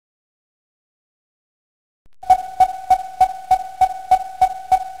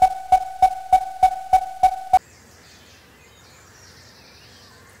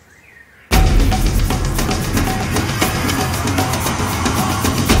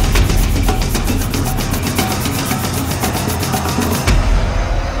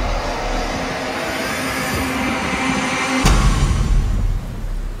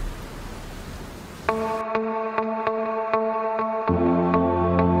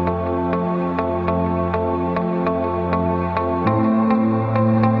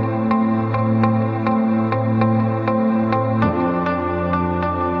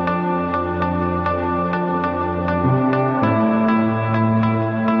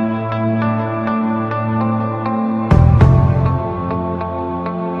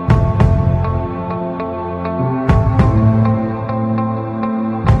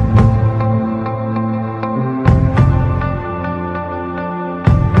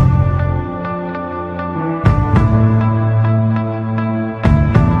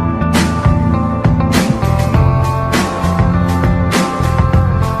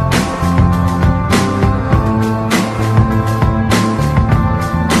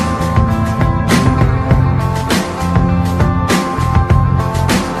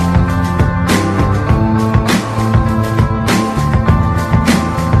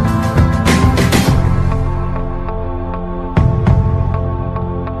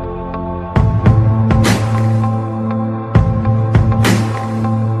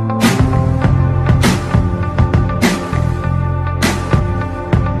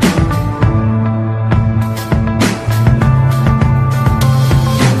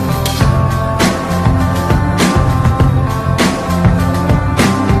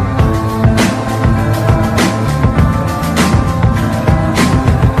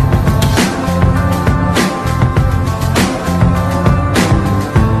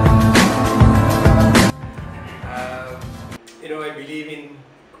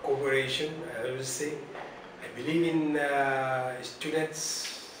collaboration, I always say. I believe in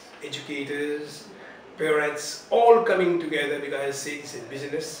students, educators, parents, all coming together, because I say it's a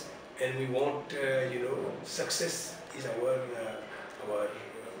business and we want, success is our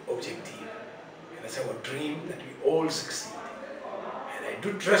objective. And that's our dream, that we all succeed. And I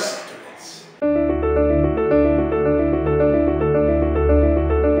do trust students.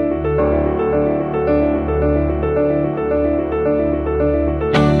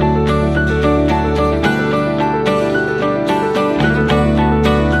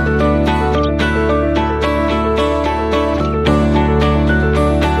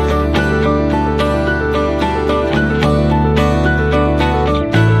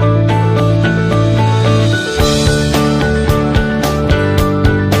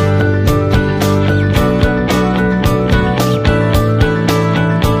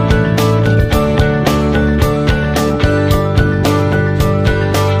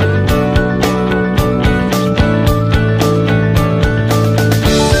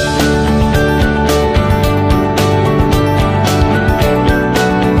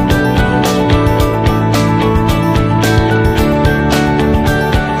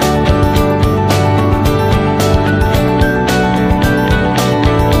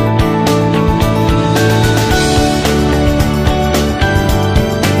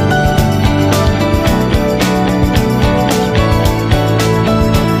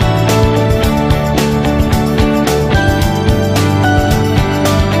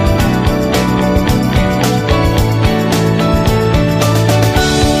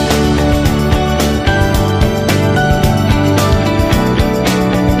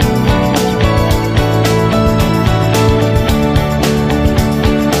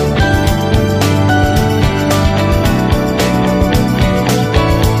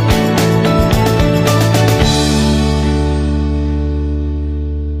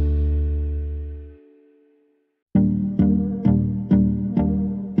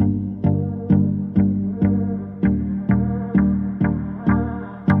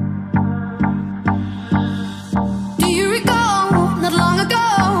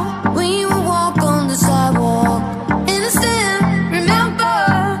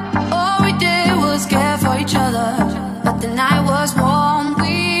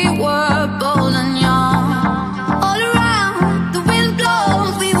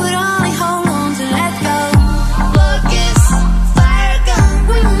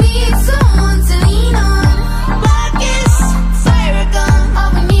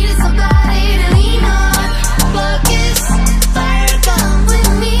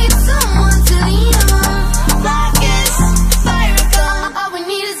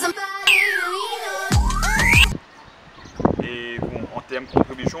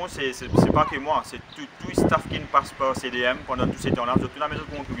 C'est pas que moi, c'est tout le staff qui passe par CDM pendant tous ces temps-là, surtout dans la maison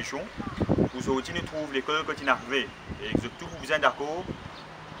de contribution. Vous aussi nous trouvons l'école quand il est arrivé. Et surtout vous êtes d'accord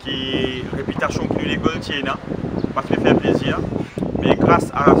qui réputation que l'école tient, pas fait faire plaisir, mais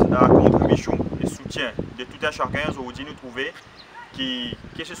grâce à la contribution et soutien de tout un chacun, vous aussi nous trouver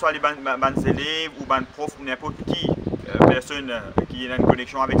que ce soit les élèves ou les profs ou n'importe qui personne qui a une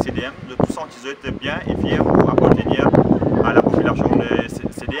connexion avec CDM, de tout sentir bien et fiers pour appartenir à la population de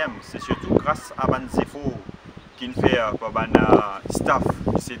CDM. C'est surtout grâce à les efforts qui fait le staff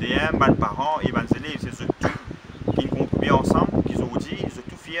du CDM, les parents et les élèves. C'est surtout qui contribuent ensemble, qui ont dit, ils sont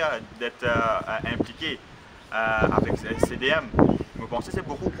tout fiers d'être impliqués avec CDM. Je pense que c'est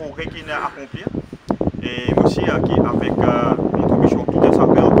beaucoup de progrès qu'ils ont accompli. Et aussi avec contribution tout un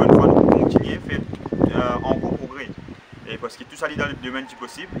chacun, encore une fois, nous continuer à faire encore progrès. Et parce que tout ça est dans le domaine du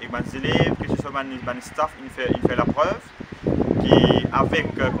possible, et les élèves, que ce soit les staff, ils font la preuve qu'avec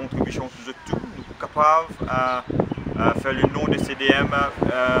contribution de tout, nous sommes capables de faire le nom de CDM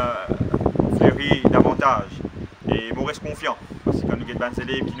fleurir davantage. Et nous restons confiants, parce que quand nous avons des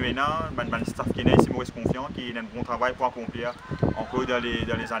élèves qui nous sont les staff qui sont ici, nous restons confiants qu'ils ont un bon travail pour accomplir encore dans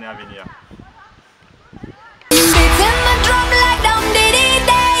les années à venir.